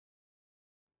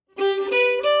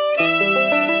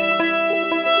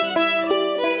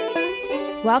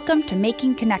Welcome to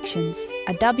Making Connections,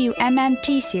 a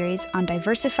WMMT series on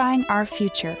diversifying our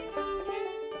future.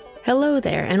 Hello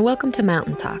there, and welcome to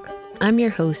Mountain Talk. I'm your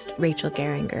host, Rachel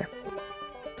Geringer.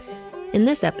 In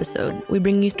this episode, we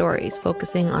bring you stories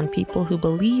focusing on people who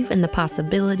believe in the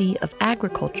possibility of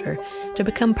agriculture to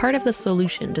become part of the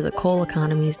solution to the coal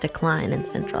economy's decline in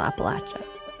Central Appalachia.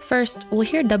 First, we'll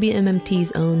hear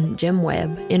WMMT's own Jim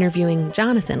Webb interviewing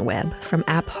Jonathan Webb from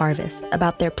App Harvest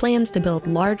about their plans to build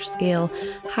large-scale,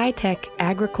 high-tech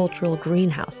agricultural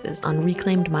greenhouses on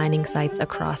reclaimed mining sites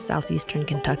across southeastern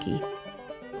Kentucky.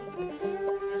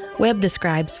 Webb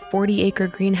describes 40-acre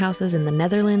greenhouses in the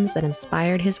Netherlands that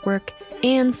inspired his work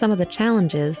and some of the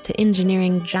challenges to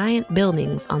engineering giant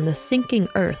buildings on the sinking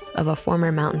earth of a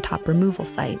former mountaintop removal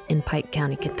site in Pike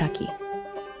County, Kentucky.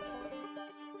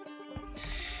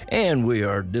 And we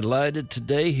are delighted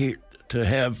today here to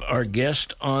have our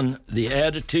guest on The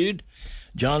Attitude,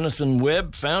 Jonathan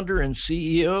Webb, founder and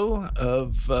CEO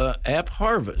of App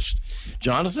Harvest.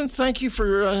 Jonathan, thank you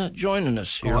for joining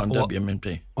us here on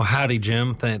WMMT. Well, howdy,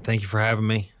 Jim. Thank you for having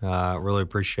me. Really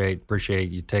appreciate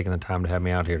you taking the time to have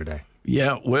me out here today.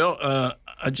 Yeah, well,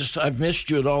 I've missed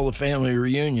you at all the family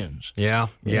reunions. Yeah.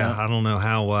 I don't know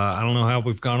how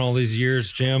we've gone all these years,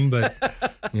 Jim, but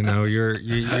you know your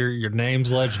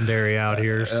name's legendary out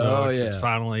here, so it's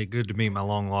finally good to meet my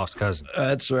long lost cousin.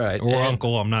 That's right, or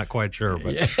uncle. I'm not quite sure,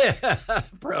 but yeah,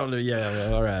 probably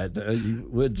Well, all right, you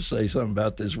would say something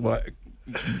about this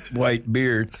white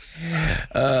beard.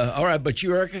 All right, but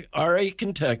you are a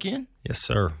Kentuckian. Yes,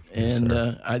 sir. And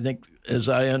I think, as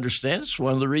I understand, it's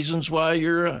one of the reasons why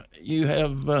you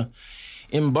have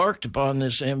embarked upon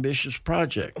this ambitious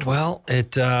project. Well,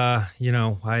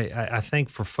 I think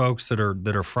for folks that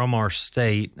are from our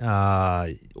state,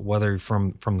 whether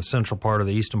from the central part or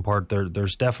the eastern part,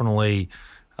 there's definitely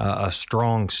a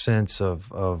strong sense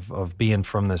of being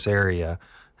from this area.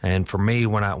 And for me,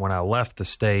 when I left the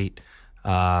state,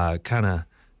 kind of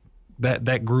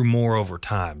that grew more over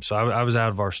time. So I was out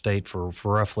of our state for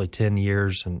roughly 10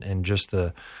 years, and just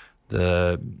the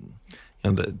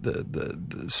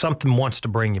something wants to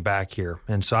bring you back here.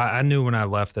 And so I knew when I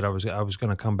left that I was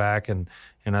going to come back, and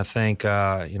I think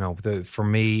for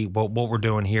me what we're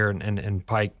doing here in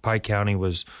Pike County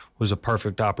was a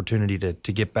perfect opportunity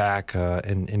to get back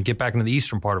and get back into the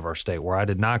eastern part of our state, where I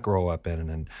did not grow up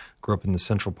in, and grew up in the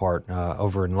central part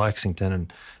over in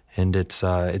Lexington, and it's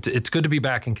good to be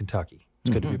back in Kentucky.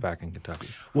 It's good to be back in Kentucky.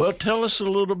 Well, tell us a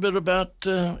little bit about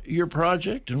your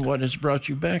project and what has brought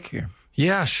you back here.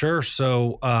 Yeah, sure.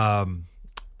 So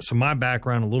my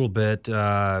background a little bit,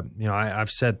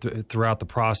 I've said throughout the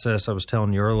process, I was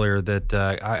telling you earlier that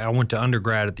I went to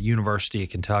undergrad at the University of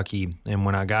Kentucky, and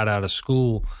when I got out of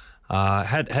school,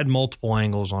 had multiple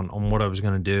angles on what I was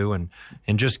going to do, and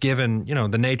just given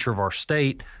the nature of our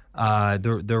state,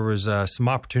 there was some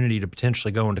opportunity to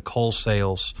potentially go into coal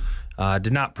sales.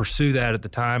 Did not pursue that at the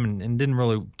time, and didn't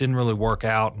really work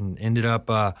out, and ended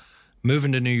up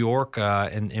moving to New York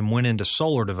and went into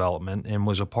solar development, and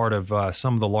was a part of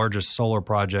some of the largest solar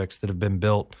projects that have been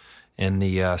built in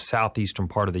the southeastern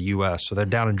part of the U.S. So they're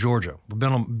down in Georgia. We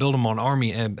built them on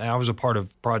Army, and I was a part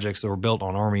of projects that were built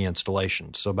on Army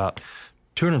installations. So about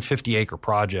 250-acre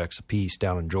projects apiece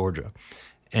down in Georgia.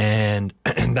 And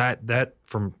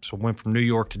went from New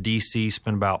York to D.C.,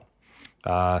 spent about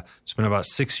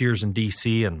 6 years in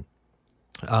D.C., and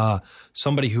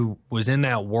somebody who was in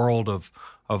that world of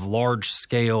large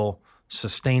scale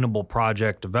sustainable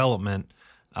project development.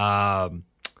 For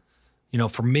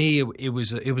me, it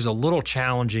was a little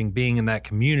challenging being in that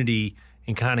community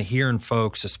and kind of hearing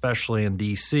folks, especially in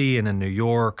D.C. and in New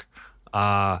York,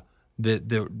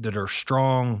 that are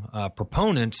strong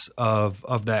proponents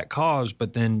of that cause,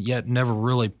 but then yet never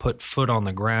really put foot on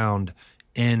the ground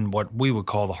in what we would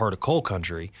call the heart of coal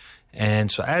country.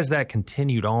 And so as that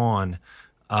continued on,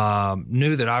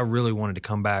 knew that I really wanted to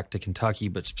come back to Kentucky,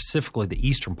 but specifically the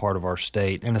eastern part of our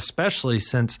state. And especially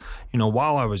since,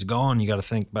 while I was gone, you got to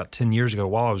think about 10 years ago,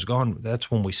 while I was gone, that's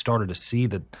when we started to see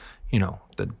the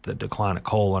decline of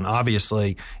coal. And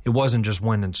obviously it wasn't just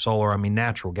wind and solar. I mean,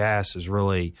 natural gas is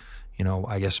really,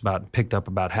 I guess picked up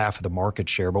about half of the market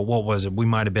share. But what was it? We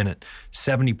might have been at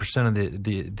 70% of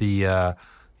the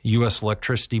U.S.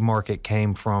 electricity market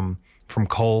came from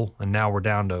coal, and now we're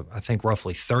down to, I think,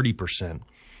 roughly 30%.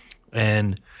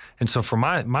 And so for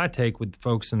my take with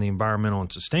folks in the environmental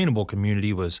and sustainable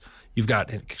community was, you've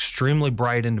got extremely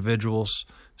bright individuals,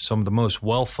 some of the most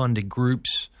well-funded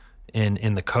groups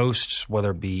in the coasts, whether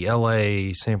it be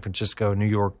L.A., San Francisco, New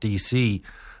York, D.C.,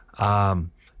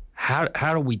 how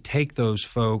do we take those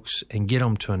folks and get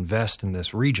them to invest in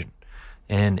this region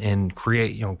and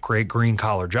create green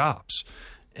collar jobs?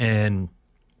 And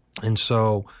And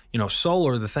so,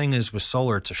 solar, the thing is with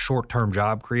solar, it's a short-term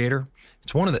job creator.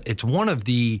 It's one of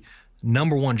the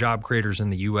number one job creators in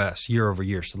the U.S. year over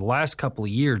year. So the last couple of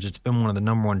years, it's been one of the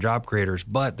number one job creators,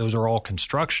 but those are all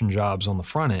construction jobs on the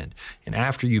front end. And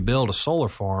after you build a solar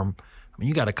farm, I mean,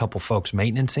 you got a couple folks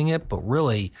maintaining it, but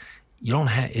really you don't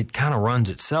have, it kind of runs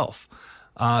itself.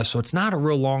 So it's not a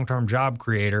real long-term job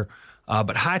creator,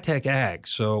 but high-tech ag.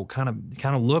 So kind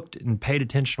of looked and paid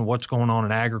attention to what's going on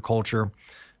in agriculture.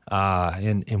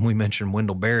 And we mentioned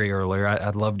Wendell Berry earlier.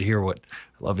 I'd love to hear what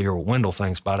Wendell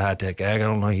thinks about high-tech ag. I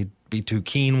don't know he'd be too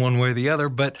keen one way or the other,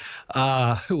 but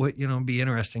it'd be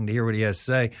interesting to hear what he has to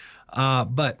say.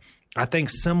 But I think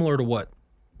similar to what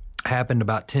happened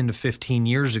about 10 to 15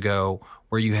 years ago,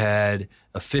 where you had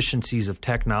efficiencies of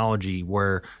technology,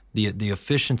 where the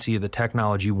efficiency of the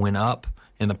technology went up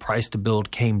and the price to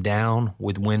build came down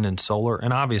with wind and solar.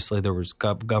 And obviously there was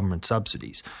government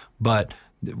subsidies, but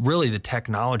really the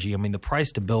technology, I mean, the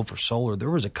price to build for solar, there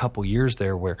was a couple years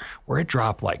there where it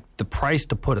dropped, like the price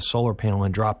to put a solar panel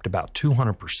in dropped about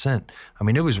 200%. I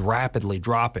mean, it was rapidly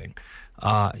dropping.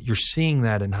 You're seeing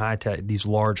that in these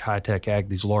large high-tech ag,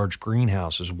 these large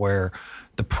greenhouses, where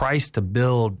the price to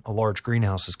build a large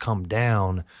greenhouse has come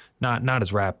down, not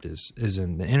as rapid as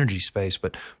in the energy space,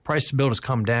 but price to build has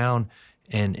come down,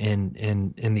 and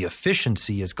the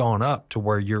efficiency has gone up to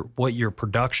where what your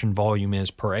production volume is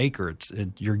per acre.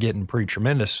 You're getting pretty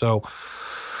tremendous. So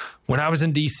when I was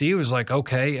in D.C., it was like,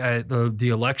 okay, the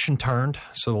election turned.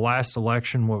 So the last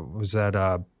election, what was that,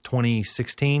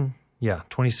 2016? Yeah,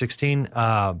 2016.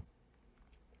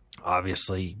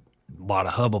 Obviously, a lot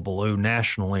of hubbubaloo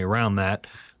nationally around that.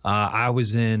 I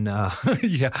was in a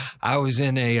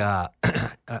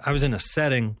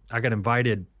setting. I got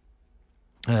invited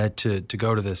to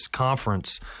go to this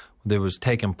conference that was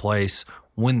taking place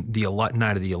when the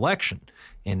night of the election,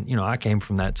 and I came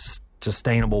from that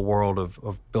sustainable world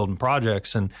of building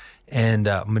projects, and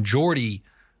majority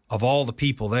of all the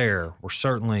people there were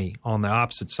certainly on the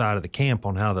opposite side of the camp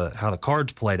on how the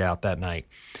cards played out that night.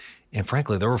 And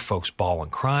frankly, there were folks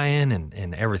bawling, crying,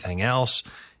 and everything else.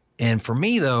 And for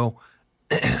me, though,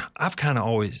 I've kind of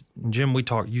always, Jim,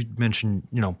 you mentioned,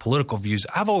 political views.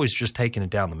 I've always just taken it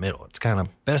down the middle. It's kind of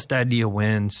best idea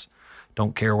wins.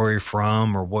 Don't care where you're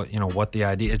from or what the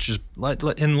idea. It's just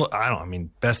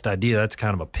best idea, that's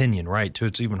kind of opinion, right? Too.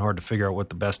 It's even hard to figure out what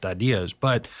the best idea is.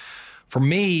 But for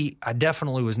me, I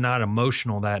definitely was not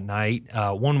emotional that night,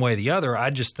 one way or the other. I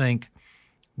just think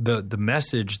the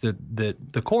message that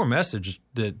the core message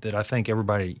that I think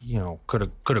everybody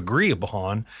could agree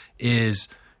upon is,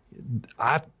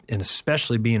 and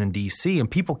especially being in D.C., and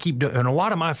people keep doing, and a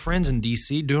lot of my friends in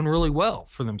D.C. doing really well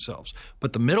for themselves.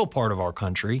 But the middle part of our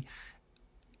country,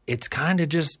 it's kind of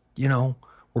just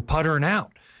we're puttering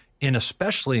out. And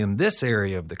especially in this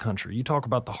area of the country, you talk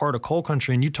about the heart of coal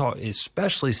country, and you talk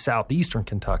especially southeastern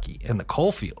Kentucky and the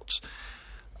coal fields.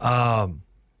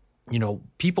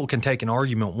 People can take an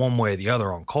argument one way or the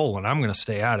other on coal, and I'm going to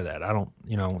stay out of that. I don't,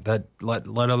 let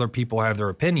other people have their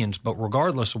opinions. But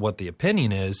regardless of what the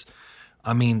opinion is,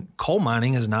 I mean, coal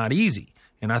mining is not easy.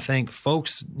 And I think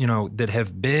folks, that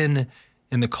have been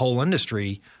in the coal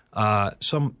industry, I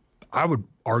would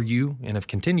argue and have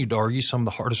continued to argue some of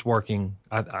the hardest working,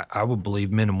 I would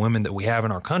believe, men and women that we have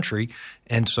in our country.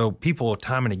 And so people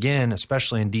time and again,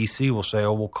 especially in D.C., will say,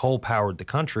 oh, well, coal powered the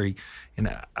country.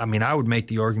 And I mean, I would make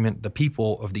the argument the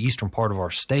people of the eastern part of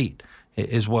our state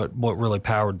is what really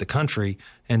powered the country.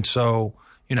 And so,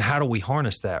 how do we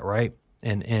harness that, right?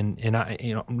 And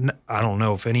I don't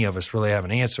know if any of us really have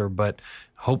an answer, but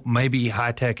hope maybe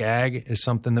high-tech ag is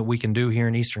something that we can do here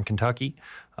in eastern Kentucky.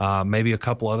 Maybe a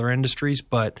couple other industries,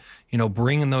 but,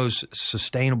 bringing those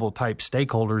sustainable type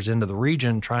stakeholders into the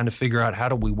region, trying to figure out how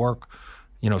do we work,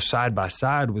 side by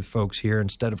side with folks here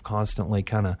instead of constantly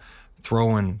kind of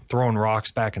throwing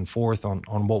rocks back and forth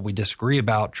on what we disagree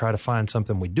about, try to find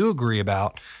something we do agree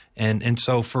about. And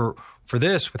so for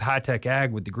this, with high-tech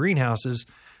ag, with the greenhouses,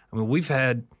 I mean, we've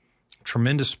had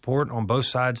tremendous support on both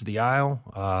sides of the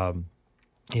aisle.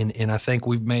 And I think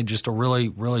we've made just a really,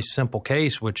 really simple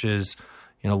case, which is,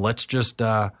 let's just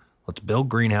let's build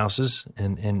greenhouses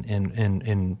and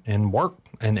work.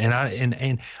 And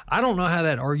I don't know how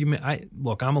that argument.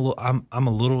 I'm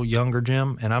a little younger,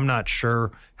 Jim, and I'm not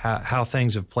sure how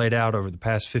things have played out over the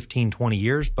past 15, 20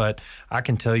 years. But I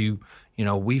can tell you,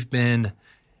 we've been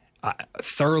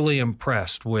thoroughly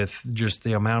impressed with just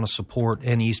the amount of support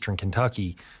in eastern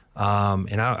Kentucky.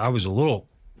 And I was a little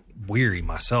weary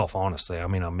myself, honestly. I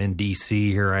mean, I'm in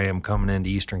D.C. Here I am coming into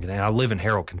eastern Kentucky. I live in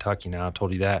Harrold, Kentucky now. I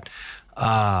told you that.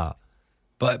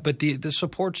 But the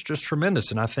support's just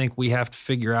tremendous, and I think we have to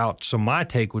figure out. So my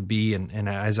take would be, and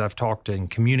as I've talked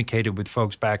and communicated with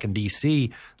folks back in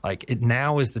D.C., like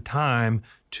now is the time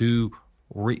to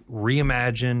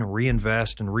reimagine,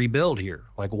 reinvest, and rebuild here.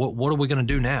 Like what are we going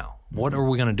to do now? What are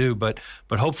we going to do? But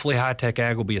hopefully high-tech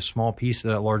ag will be a small piece of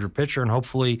that larger picture, and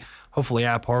hopefully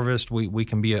App Harvest we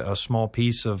can be a small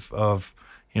piece of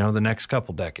the next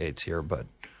couple decades here. But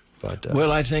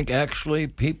well, I think actually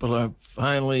people have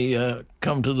finally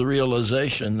come to the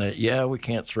realization that, we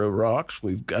can't throw rocks.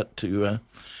 We've got to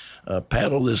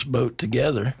paddle this boat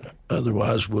together.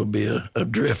 Otherwise, we'll be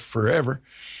adrift forever.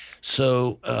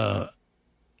 So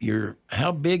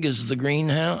how big is the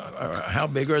greenhouse? Or how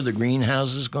big are the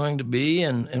greenhouses going to be?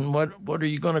 And what are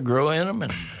you going to grow in them?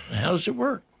 And how does it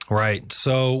work? Right.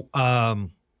 So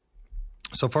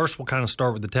So first, we'll kind of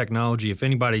start with the technology. If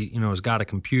anybody has got a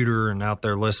computer and out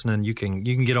there listening, you can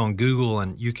get on Google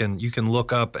and you can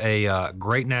look up a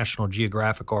great National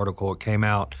Geographic article. It came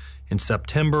out in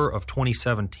September of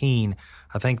 2017.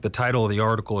 I think the title of the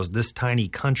article is "This Tiny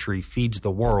Country Feeds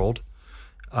the World."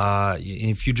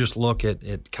 If you just look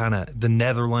at kind of the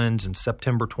Netherlands in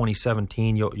September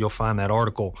 2017, you'll find that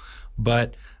article.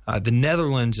 But the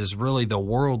Netherlands is really the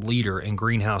world leader in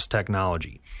greenhouse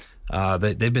technology.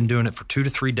 They've been doing it for 2 to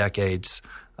 3 decades.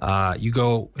 You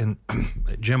go and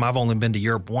Jim, I've only been to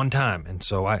Europe one time, and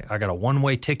so I got a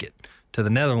one-way ticket to the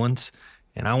Netherlands,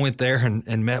 and I went there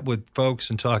and met with folks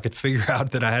until I could figure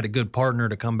out that I had a good partner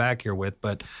to come back here with.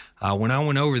 But when I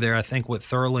went over there, I think what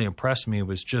thoroughly impressed me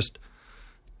was just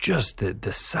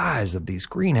the size of these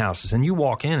greenhouses. And you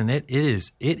walk in, and it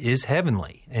is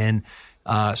heavenly. And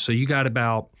so you got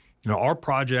about our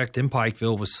project in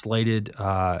Pikeville was slated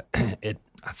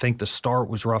I think the start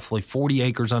was roughly 40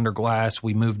 acres under glass.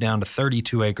 We moved down to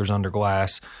 32 acres under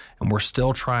glass, and we're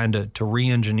still trying to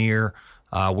re-engineer.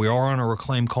 We are on a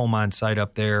reclaimed coal mine site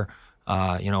up there.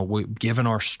 Given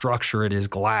our structure, it is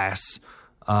glass.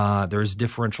 There is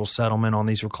differential settlement on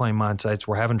these reclaimed mine sites.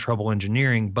 We're having trouble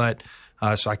engineering, but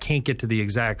so I can't get to the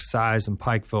exact size in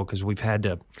Pikeville because we've had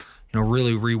to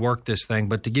really rework this thing.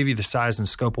 But to give you the size and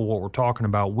scope of what we're talking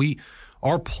about,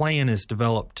 our plan is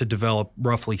to develop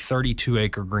roughly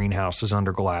 32-acre greenhouses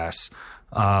under glass.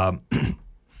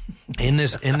 In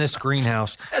this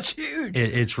greenhouse, that's huge.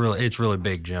 It's really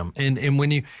big, Jim. And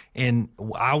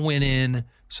I went in.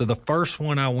 So the first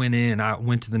one I went in, I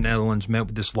went to the Netherlands, met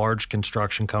with this large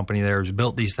construction company there who's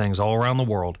built these things all around the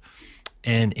world.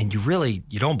 And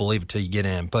you don't believe it till you get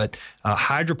in. But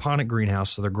hydroponic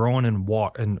greenhouse, so they're growing in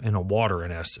water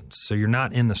in essence. So you're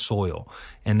not in the soil.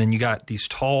 And then you got these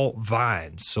tall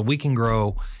vines, so we can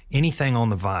grow anything on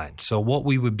the vine. So what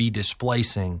we would be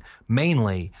displacing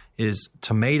mainly is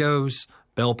tomatoes,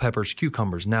 bell peppers,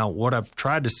 cucumbers. Now, what I've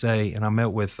tried to say, and I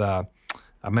met with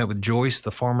Joyce,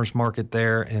 the farmers market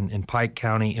there in Pike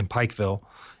County in Pikeville,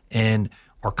 and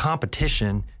our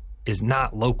competition is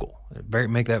not local.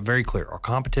 Make that very clear. Our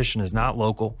competition is not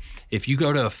local. If you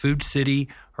go to a Food City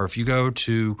or if you go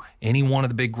to any one of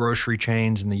the big grocery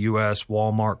chains in the U.S.,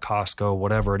 Walmart, Costco,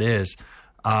 whatever it is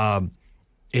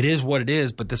what it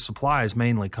is, but the supply is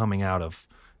mainly coming out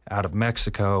of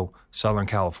Mexico, Southern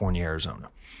California, Arizona.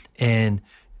 And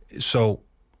so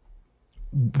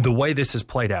the way this has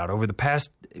played out over the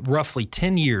past roughly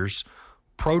 10 years,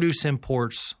 produce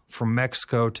imports from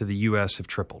Mexico to the U.S. have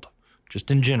tripled. Just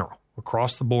in general,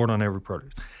 across the board on every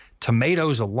produce.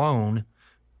 Tomatoes alone,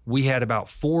 we had about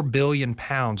 4 billion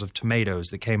pounds of tomatoes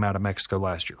that came out of Mexico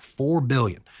last year. 4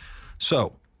 billion.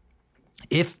 So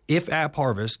if App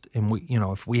Harvest, and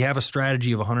if we have a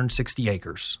strategy of 160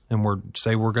 acres, and we're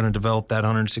going to develop that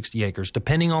 160 acres,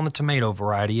 depending on the tomato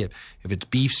variety, if it's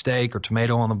beefsteak or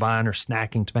tomato on the vine or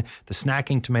snacking tomato, the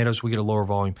snacking tomatoes, we get a lower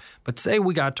volume. But say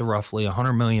we got to roughly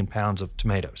 100 million pounds of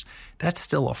tomatoes. That's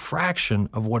still a fraction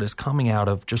of what is coming out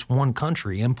of just one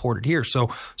country imported here.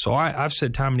 So I've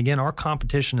said time and again, our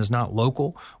competition is not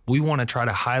local. We want to try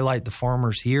to highlight the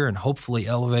farmers here and hopefully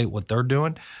elevate what they're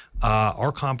doing.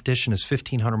 Our competition is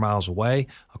 1,500 miles away,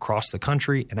 across the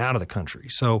country and out of the country.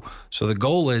 So the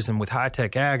goal is, and with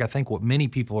high-tech ag, I think what many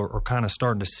people are kind of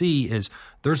starting to see is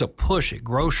there's a push at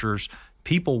grocers.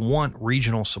 People want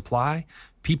regional supply.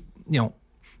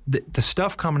 The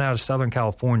stuff coming out of Southern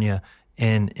California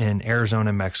and Arizona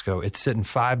and Mexico, it's sitting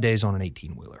 5 days on an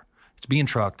 18-wheeler. It's being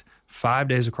trucked 5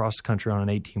 days across the country on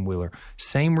an 18-wheeler.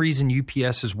 Same reason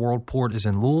UPS's World Port is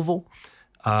in Louisville.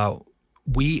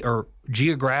 We are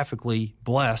geographically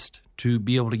blessed to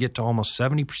be able to get to almost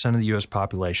 70% of the U.S.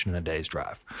 population in a day's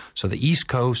drive. So the East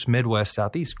Coast, Midwest,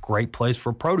 Southeast, great place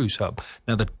for a produce hub.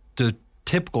 Now, the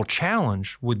typical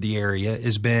challenge with the area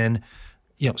has been,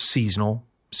 seasonal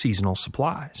seasonal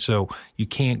supply. So you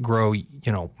can't grow,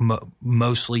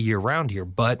 mostly year round here.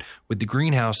 But with the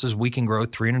greenhouses, we can grow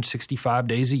 365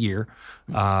 days a year.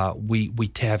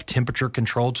 We have temperature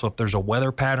controlled. So if there's a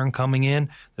weather pattern coming in,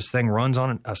 this thing runs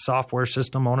on a software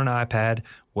system on an iPad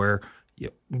where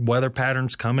weather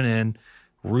patterns coming in,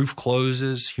 roof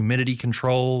closes, humidity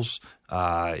controls.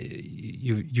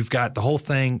 You've got the whole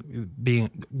thing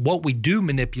being – what we do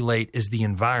manipulate is the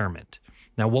environment.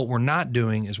 Now, what we're not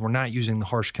doing is we're not using the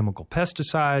harsh chemical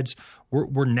pesticides.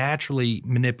 We're naturally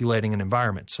manipulating an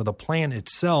environment. So the plant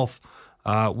itself,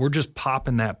 we're just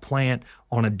popping that plant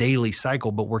on a daily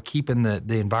cycle, but we're keeping the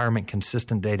environment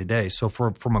consistent day to day. So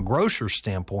from a grocer's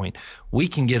standpoint, we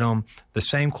can get them the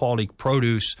same quality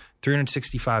produce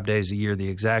 365 days a year, the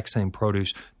exact same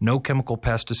produce, no chemical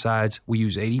pesticides. We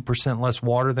use 80% less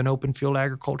water than open field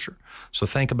agriculture. So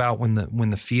think about when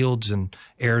the fields in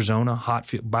Arizona,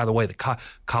 by the way, the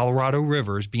Colorado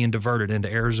River is being diverted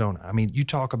into Arizona. I mean, you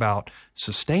talk about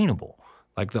sustainable,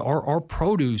 like our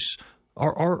produce.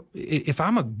 If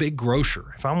I'm a big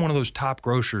grocer, if I'm one of those top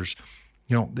grocers,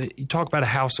 you talk about a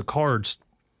house of cards,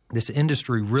 this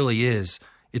industry really is,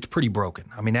 it's pretty broken.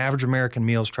 I mean, average American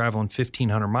meals traveling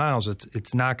 1,500 miles,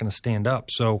 it's not going to stand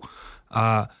up. So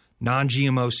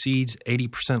non-GMO seeds,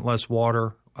 80% less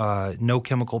water, no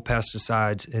chemical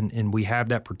pesticides, and we have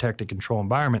that protected control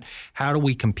environment. How do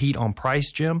we compete on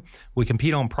price, Jim? We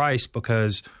compete on price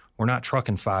because we're not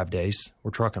trucking 5 days,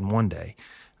 we're trucking 1 day.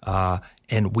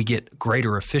 And we get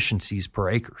greater efficiencies per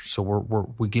acre. So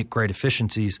we get great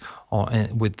efficiencies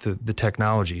with the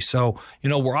technology. So,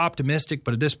 we're optimistic,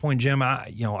 but at this point, Jim, I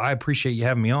appreciate you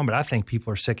having me on, but I think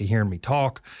people are sick of hearing me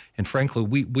talk. And frankly,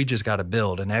 we just got to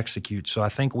build and execute. So I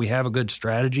think we have a good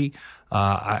strategy.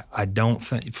 I don't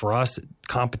think for us,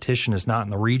 competition is not in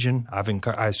the region.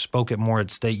 I spoke at more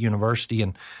at State University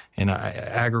and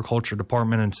agriculture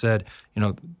department and said,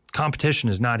 competition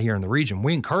is not here in the region.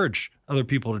 We encourage other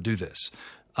people to do this.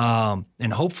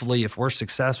 And hopefully if we're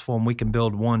successful and we can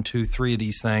build 1, 2, 3 of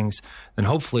these things, then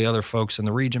hopefully other folks in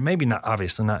the region, maybe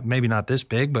not this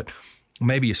big, but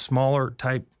maybe a smaller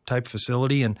type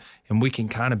facility and we can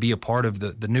kind of be a part of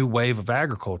the new wave of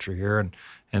agriculture here.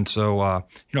 And so,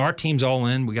 our team's all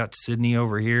in. We got Sydney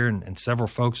over here and several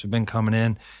folks have been coming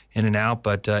in and out.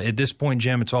 But at this point,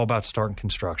 Jim, it's all about starting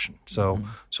construction. So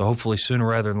hopefully sooner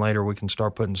rather than later, we can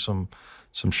start putting some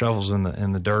shovels in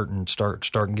the dirt and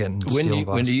starting getting steel.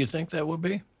 When do you think that will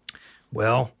be?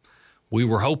 Well, we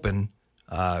were hoping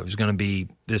it was going to be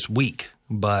this week,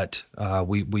 but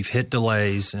we've hit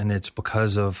delays, and it's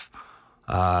because of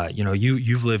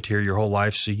you've lived here your whole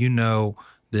life, so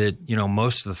that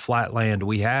most of the flat land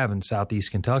we have in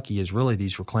southeast Kentucky is really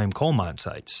these reclaimed coal mine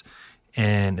sites,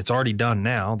 and it's already done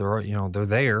now. They're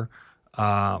there.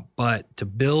 But to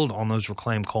build on those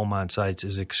reclaimed coal mine sites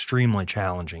is extremely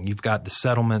challenging. You've got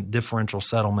the differential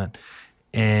settlement,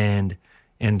 and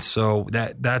so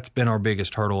that's been our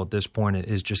biggest hurdle at this point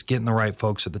is just getting the right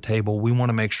folks at the table. We want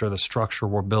to make sure the structure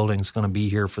we're building is going to be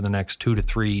here for the next 2 to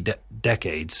 3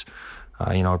 decades.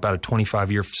 About a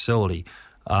 25-year facility.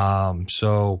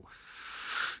 So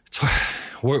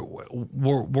we're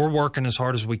working as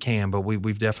hard as we can, but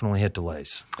we've definitely hit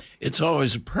delays. It's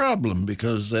always a problem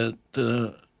because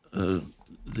the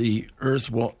earth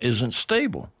isn't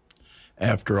stable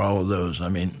after all of those. I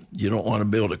mean, you don't want to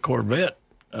build a Corvette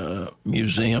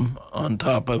museum on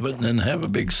top of it and then have a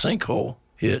big sinkhole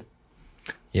hit.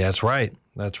 Yeah, that's right.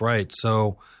 That's right.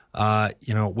 So.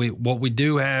 What we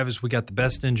do have is we got the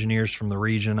best engineers from the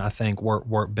region. I think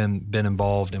been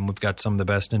involved, and we've got some of the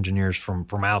best engineers from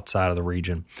outside of the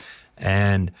region.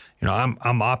 And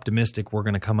I'm optimistic we're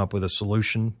going to come up with a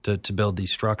solution to build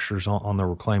these structures on the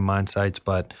reclaimed mine sites.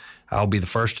 But I'll be the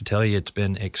first to tell you it's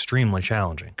been extremely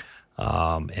challenging.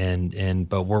 But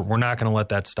we're not going to let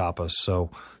that stop us. So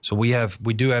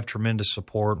we do have tremendous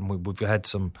support, and we've had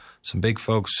some big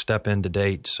folks step in to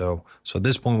date. So at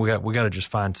this point we got to just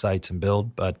find sites and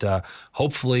build. But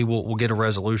hopefully we'll get a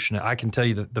resolution. I can tell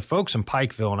you that the folks in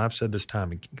Pikeville, and I've said this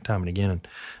time and again,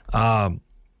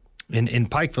 in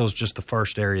Pikeville is just the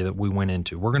first area that we went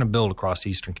into. We're going to build across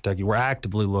eastern Kentucky. We're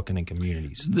actively looking in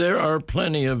communities. There are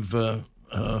plenty of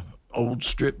old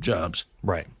strip jobs.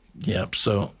 Right. Yep.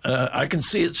 So I can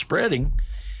see it spreading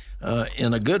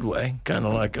in a good way, kind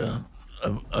of like a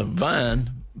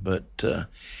vine, but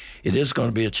it is going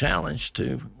to be a challenge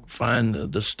to find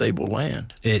the stable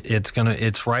land.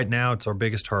 It's right now it's our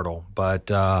biggest hurdle, but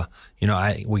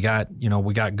we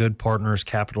got good partners,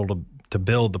 capital to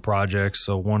build the project.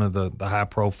 So one of the high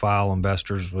profile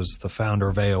investors was the founder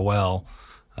of AOL,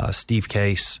 Steve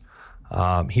Case.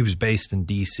 He was based in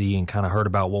DC and kind of heard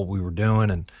about what we were doing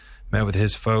and met with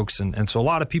his folks, and so a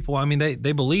lot of people, I mean,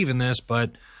 they believe in this,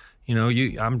 but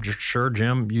I'm sure,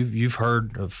 Jim, you've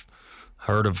heard of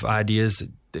ideas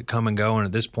that come and go, and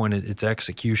at this point, it's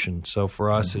execution. So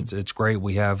for us, it's great.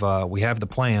 We have the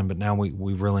plan, but now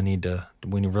we really need to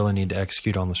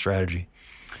execute on the strategy.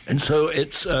 And so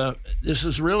it's this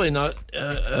is really not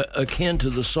akin to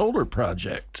the solar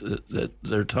project that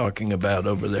they're talking about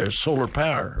over there, solar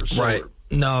power, or solar. Right?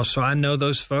 No, so I know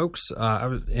those folks,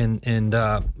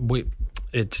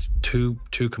 it's two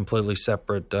completely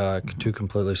separate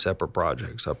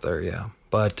projects up there. Yeah,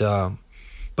 but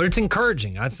it's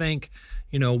encouraging. I think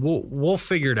we'll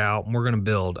figure it out, and we're going to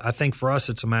build. I think for us,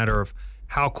 it's a matter of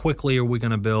how quickly are we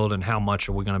going to build and how much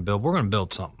are we going to build. We're going to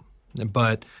build something,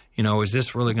 but is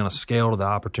this really going to scale to the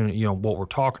opportunity? What we're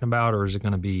talking about, or is it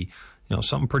going to be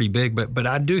something pretty big? But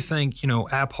I do think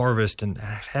AppHarvest, and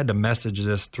I've had to message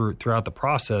this throughout the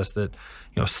process, that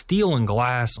steel and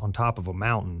glass on top of a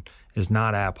mountain is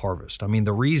not AppHarvest. I mean,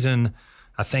 the reason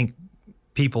I think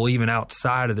people even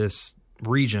outside of this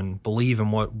region believe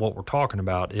in what we're talking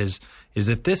about is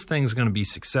if this thing's going to be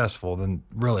successful, then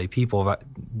really people of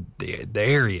the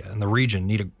area and the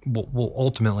region will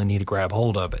ultimately need to grab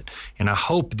hold of it. And I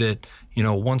hope that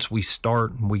once we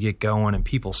start and we get going and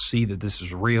people see that this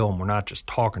is real and we're not just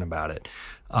talking about it,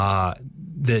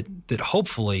 that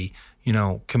hopefully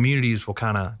communities will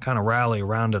kind of rally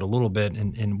around it a little bit,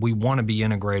 and we want to be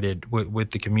integrated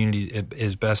with the community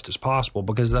as best as possible,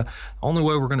 because the only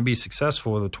way we're going to be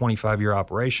successful with a 25-year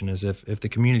operation is if the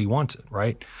community wants it,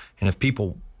 right? And if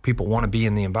people want to be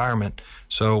in the environment.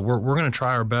 So we're going to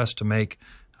try our best to make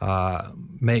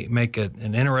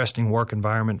an interesting work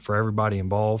environment for everybody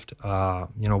involved.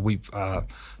 We've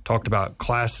talked about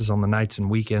classes on the nights and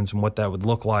weekends and what that would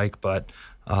look like, but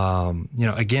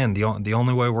again, the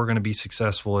only way we're going to be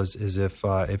successful is if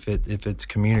it's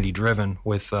community driven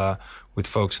with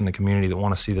folks in the community that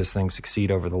want to see this thing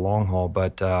succeed over the long haul.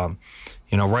 But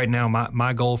right now,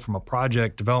 my goal from a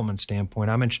project development standpoint,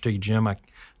 I mentioned to you, Jim, I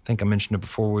think I mentioned it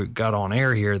before we got on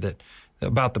air here, that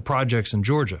about the projects in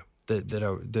Georgia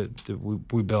that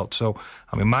we built. So,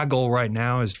 I mean, my goal right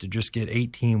now is to just get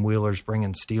 18-wheelers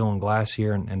bringing steel and glass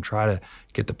here and try to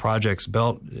get the projects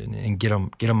built and get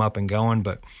them up and going.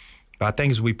 But I think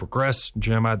as we progress,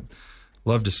 Jim, I'd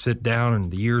love to sit down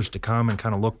in the years to come and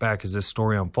kind of look back as this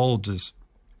story unfolds. Is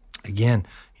again,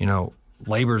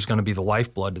 labor is going to be the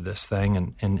lifeblood to this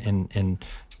thing, and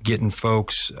getting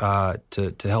folks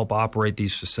to help operate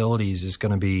these facilities is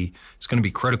going to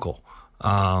be critical.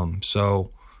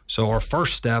 So our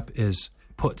first step is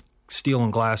put steel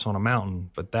and glass on a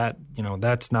mountain, but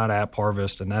that's not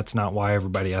AppHarvest, and that's not why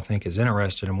everybody, I think, is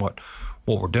interested in what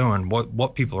we're doing.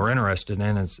 What people are interested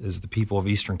in is the people of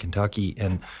Eastern Kentucky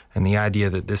and the idea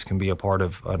that this can be a part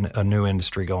of a new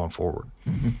industry going forward.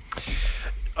 Mm-hmm.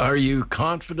 Are you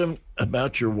confident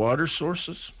about your water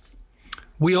sources?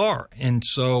 We are, and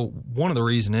so one of the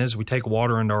reasons is we take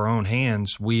water into our own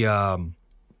hands. We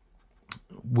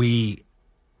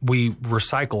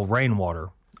recycle rainwater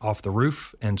off the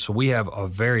roof, and so we have a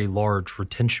very large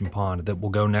retention pond that will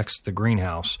go next to the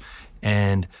greenhouse.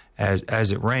 And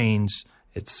as it rains,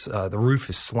 it's the roof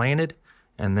is slanted,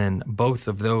 and then both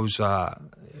of those,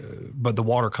 but the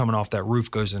water coming off that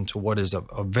roof goes into what is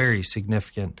a very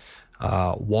significant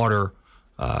water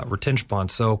retention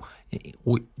pond. So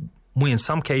we in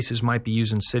some cases might be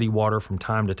using city water from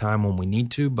time to time when we need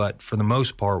to, but for the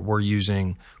most part, we're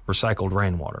using recycled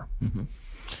rainwater. Mm-hmm.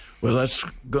 Well, that's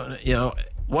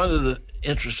one of the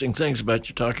interesting things about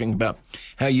you talking about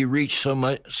how you reach so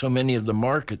many of the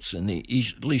markets in the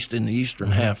east, at least in the eastern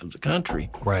mm-hmm. half of the country.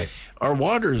 Right. Our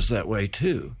water is that way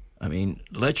too. I mean,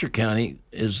 Letcher County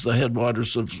is the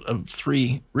headwaters of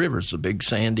three rivers: the Big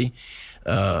Sandy,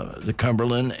 the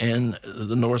Cumberland, and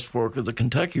the North Fork of the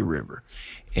Kentucky River,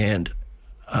 and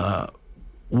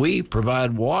we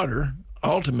provide water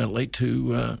ultimately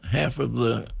to half of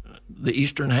the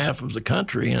eastern half of the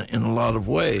country in a lot of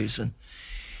ways,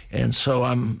 and so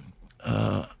I'm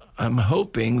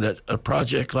hoping that a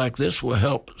project like this will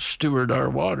help steward our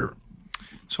water.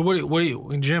 So what do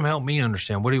you, Jim, help me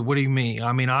understand. What do you mean?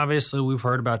 I mean, obviously we've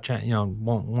heard about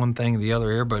one thing or the other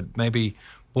here, but maybe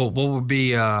what would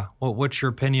be what's your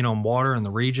opinion on water in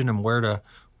the region and where to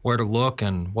look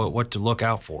and what to look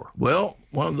out for? Well,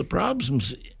 one of the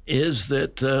problems is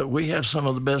that we have some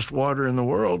of the best water in the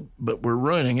world, but we're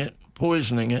ruining it,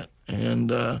 poisoning it,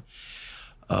 and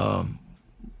all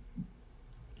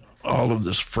of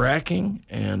this fracking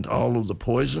and all of the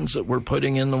poisons that we're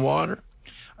putting in the water.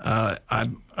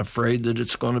 I'm afraid that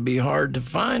it's going to be hard to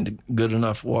find good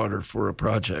enough water for a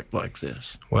project like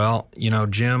this. Well,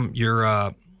 Jim,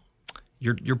 you're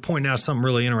you're pointing out something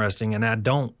really interesting, and I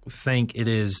don't think it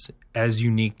is as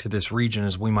unique to this region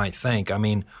as we might think. I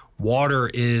mean, water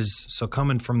is so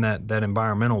coming from that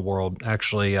environmental world.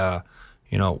 Actually,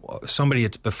 somebody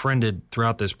that's befriended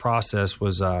throughout this process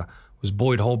was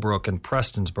Boyd Holbrook in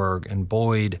Prestonsburg, and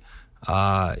Boyd,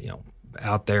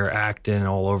 out there acting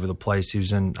all over the place. He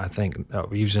was in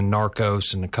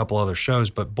Narcos and a couple other shows.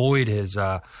 But Boyd is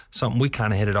something we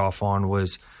kind of hit it off on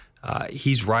was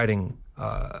he's writing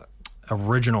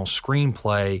original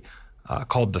screenplay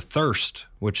called The Thirst,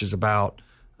 which is about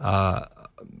I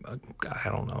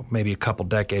don't know, maybe a couple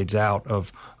decades out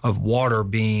of water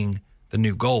being the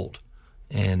new gold.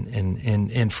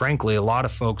 And frankly, a lot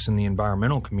of folks in the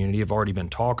environmental community have already been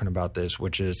talking about this,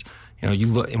 which is, you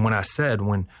look, and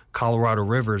when Colorado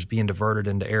River is being diverted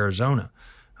into Arizona,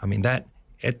 I mean,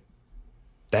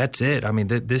 that's it. I mean,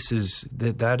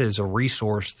 that is a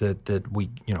resource that we,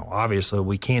 obviously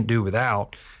we can't do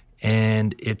without,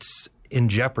 and it's in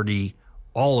jeopardy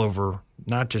all over,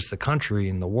 not just the country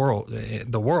and the world.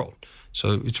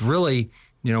 So it's really,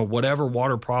 whatever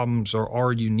water problems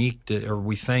are unique to, or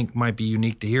we think might be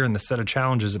unique to here, and the set of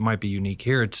challenges that might be unique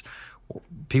here,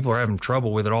 people are having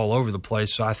trouble with it all over the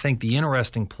place. So I think the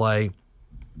interesting play,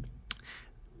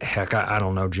 heck, I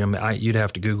don't know, Jim, you'd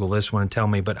have to Google this one and tell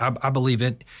me, but I believe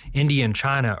India and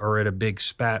China are at a big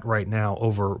spat right now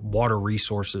over water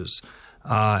resources.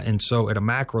 And so at a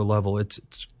macro level, it's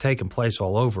taking place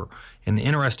all over. And the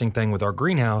interesting thing with our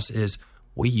greenhouse is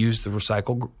we use the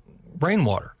recycled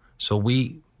rainwater. So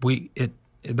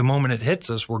the moment it hits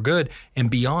us, we're good.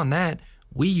 And beyond that,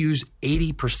 we use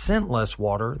 80% less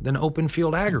water than open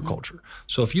field agriculture. Mm-hmm.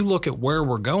 So if you look at where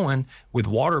we're going with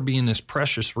water being this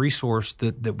precious resource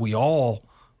that we all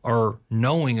are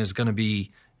knowing is going to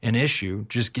be an issue,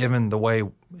 just given the way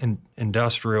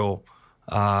industrial,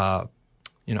 the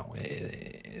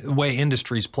way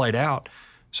industry's played out.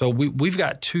 So we've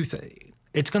got two things.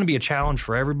 It's going to be a challenge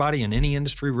for everybody in any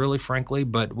industry, really, frankly.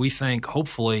 But we think,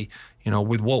 hopefully,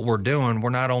 with what we're doing, we're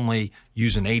not only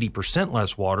using 80%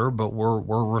 less water, but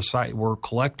we're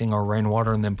collecting our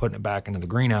rainwater and then putting it back into the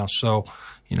greenhouse. So,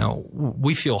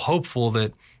 we feel hopeful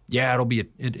that it'll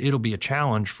be a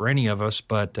challenge for any of us,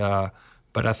 but I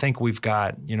think we've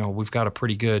got a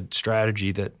pretty good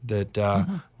strategy that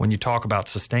mm-hmm. when you talk about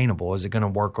sustainable, is it going to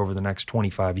work over the next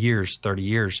 25 years, 30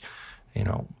 years?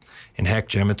 And heck,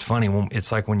 Jim, it's funny.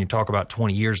 It's like when you talk about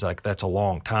 20 years, like that's a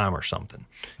long time or something.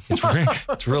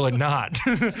 It's really not,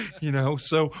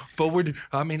 So, but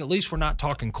at least we're not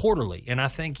talking quarterly. And I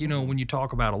think, when you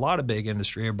talk about a lot of big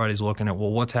industry, everybody's looking at,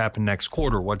 well, what's happened next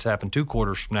quarter? What's happened 2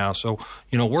 quarters from now? So,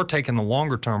 we're taking the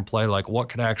longer term play, like what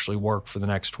could actually work for the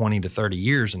next 20 to 30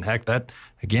 years. And heck, that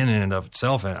again, in and of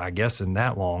itself, I guess, isn't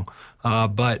that long.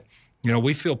 But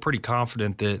we feel pretty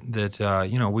confident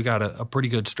that we got a pretty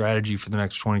good strategy for the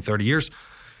next 20, 30 years.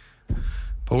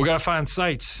 But we got to find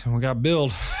sites, and we got to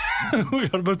build. We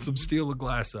got to put some steel and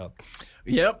glass up.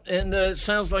 Yep, and it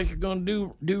sounds like you're going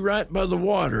to do right by the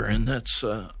water, and that's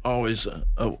always a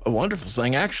wonderful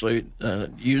thing. Actually,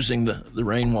 using the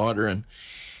rainwater and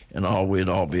all, we'd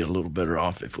all be a little better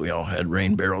off if we all had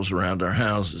rain barrels around our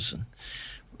houses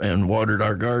and watered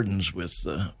our gardens with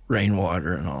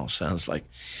rainwater and all. Sounds like,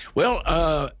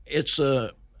 well, it's an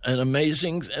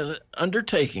amazing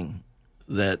undertaking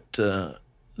that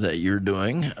you're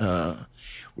doing.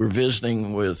 We're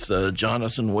visiting with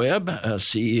Jonathan Webb,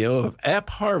 CEO of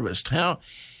AppHarvest. How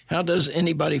does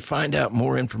anybody find out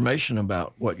more information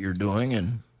about what you're doing?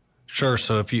 And sure.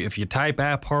 So if you type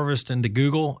AppHarvest into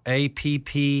Google,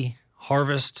 APP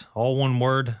Harvest, all one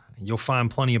word, you'll find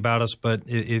plenty about us. But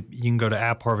you can go to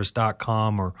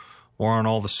appharvest.com or on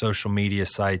all the social media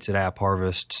sites at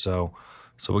AppHarvest. So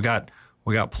we got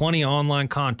plenty of online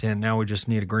content. Now we just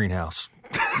need a greenhouse.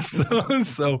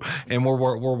 So and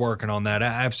we're working on that.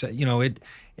 I've said,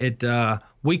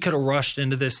 we could have rushed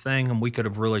into this thing and we could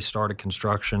have really started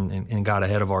construction and got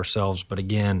ahead of ourselves. But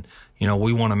again,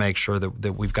 we want to make sure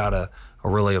that we've got a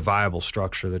really viable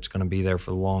structure that's going to be there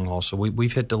for the long haul. So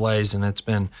we've hit delays, and it's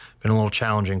been a little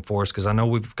challenging for us because I know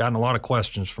we've gotten a lot of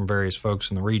questions from various folks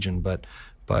in the region.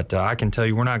 But I can tell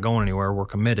you we're not going anywhere. We're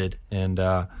committed. And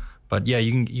but yeah,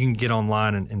 you can get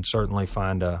online and certainly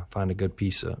find a good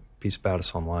piece about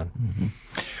us online. Mm-hmm.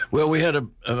 Well, we had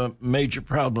a major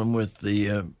problem with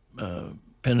the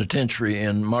penitentiary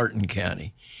in Martin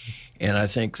County, and I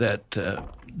think that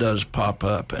does pop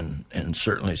up, and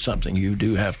certainly something you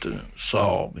do have to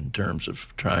solve in terms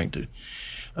of trying to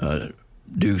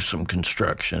do some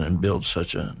construction and build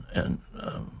such an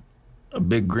a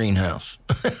big greenhouse.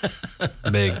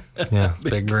 Big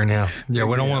greenhouse. Yeah,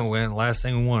 we don't want. Last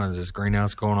thing we want is this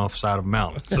greenhouse going off the side of a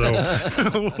mountain.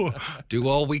 So do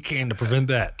all we can to prevent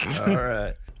that.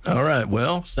 All right.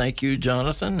 Well, thank you,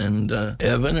 Jonathan and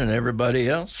Evan and everybody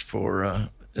else for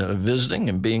visiting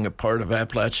and being a part of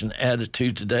Appalachian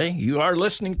Attitude today. You are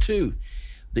listening to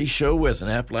the show with an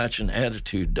Appalachian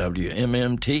Attitude,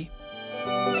 WMMT.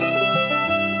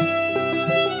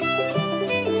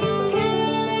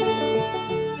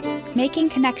 Making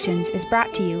Connections is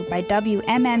brought to you by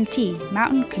WMMT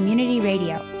Mountain Community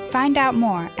Radio. Find out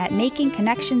more at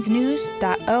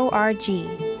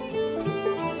makingconnectionsnews.org.